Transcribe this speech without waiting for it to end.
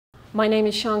My name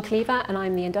is Sian Cleaver and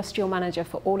I'm the Industrial Manager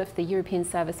for all of the European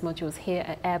service modules here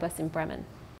at AIRBUS in Bremen.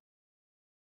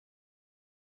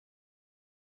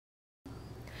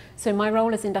 So my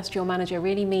role as Industrial Manager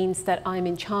really means that I'm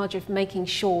in charge of making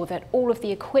sure that all of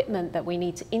the equipment that we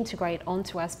need to integrate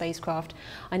onto our spacecraft,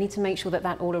 I need to make sure that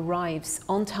that all arrives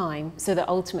on time so that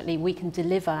ultimately we can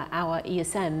deliver our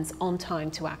ESMs on time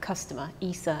to our customer,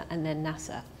 ESA and then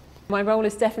NASA. My role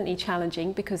is definitely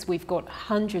challenging because we've got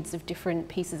hundreds of different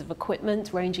pieces of equipment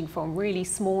ranging from really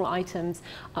small items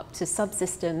up to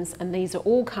subsystems, and these are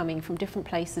all coming from different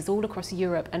places all across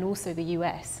Europe and also the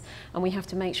US, and we have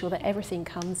to make sure that everything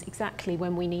comes exactly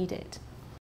when we need it.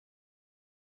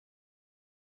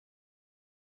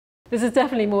 This is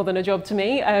definitely more than a job to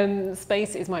me.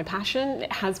 Space is my passion.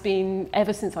 It has been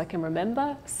ever since I can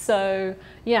remember. So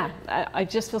yeah, I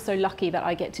just feel so lucky that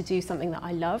I get to do something that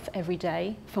I love every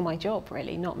day for my job,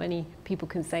 really. Not many people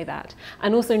can say that.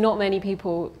 And also not many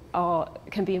people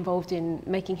can be involved in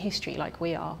making history like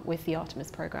we are with the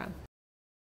Artemis program.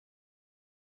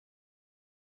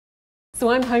 So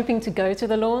I'm hoping to go to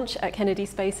the launch at Kennedy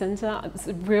Space Center.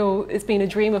 It's been a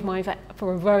dream of mine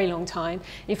for a very long time.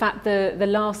 In fact, the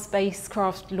last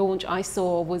spacecraft launch I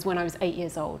saw was when I was 8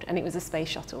 years old, and it was a space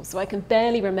shuttle. So I can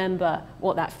barely remember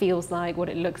what that feels like, what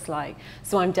it looks like.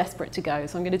 So I'm desperate to go.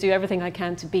 So I'm going to do everything I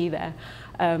can to be there.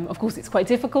 Of course, it's quite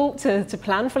difficult to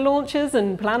plan for launches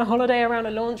and plan a holiday around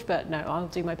a launch, but no, I'll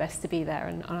do my best to be there,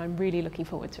 and I'm really looking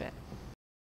forward to it.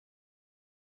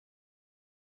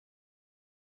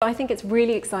 I think it's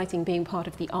really exciting being part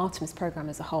of the Artemis program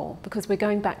as a whole, because we're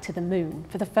going back to the moon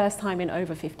for the first time in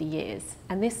over 50 years.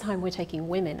 And this time we're taking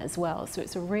women as well. So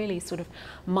it's a really sort of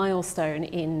milestone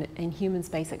in human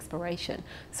space exploration.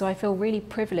 So I feel really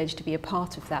privileged to be a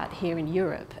part of that here in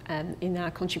Europe and in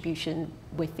our contribution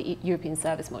with the European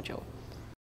service module.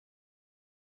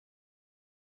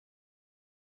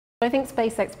 I think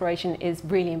space exploration is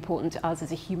really important to us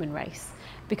as a human race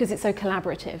because it's so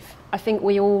collaborative. I think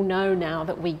we all know now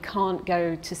that we can't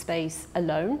go to space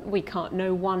alone.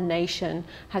 No one nation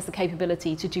has the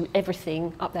capability to do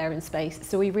everything up there in space,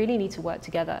 so we really need to work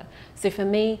together. So for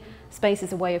me, space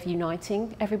is a way of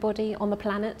uniting everybody on the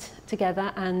planet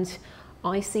together, and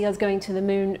I see us going to the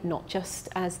moon not just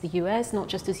as the US, not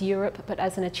just as Europe, but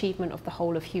as an achievement of the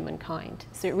whole of humankind.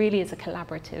 So it really is a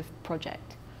collaborative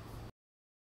project.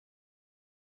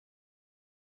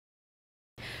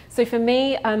 So for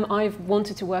me, I've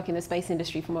wanted to work in the space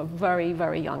industry from a very,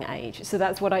 very young age. So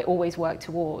that's what I always worked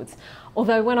towards.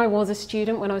 Although when I was a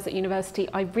student, when I was at university,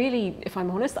 I really, if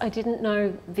I'm honest, I didn't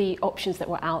know the options that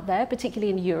were out there,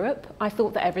 particularly in Europe. I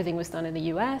thought that everything was done in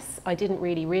the US. I didn't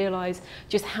really realize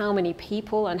just how many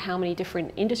people and how many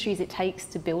different industries it takes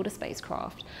to build a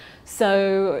spacecraft.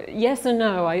 So yes and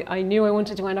no, I knew I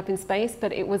wanted to end up in space,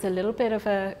 but it was a little bit of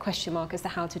a question mark as to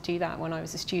how to do that when I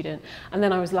was a student. And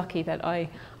then I was lucky that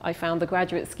I found the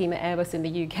graduate scheme at AIRBUS in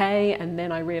the UK, and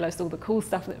then I realized all the cool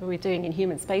stuff that we were doing in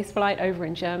human spaceflight over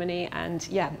in Germany, and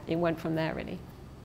yeah, it went from there really.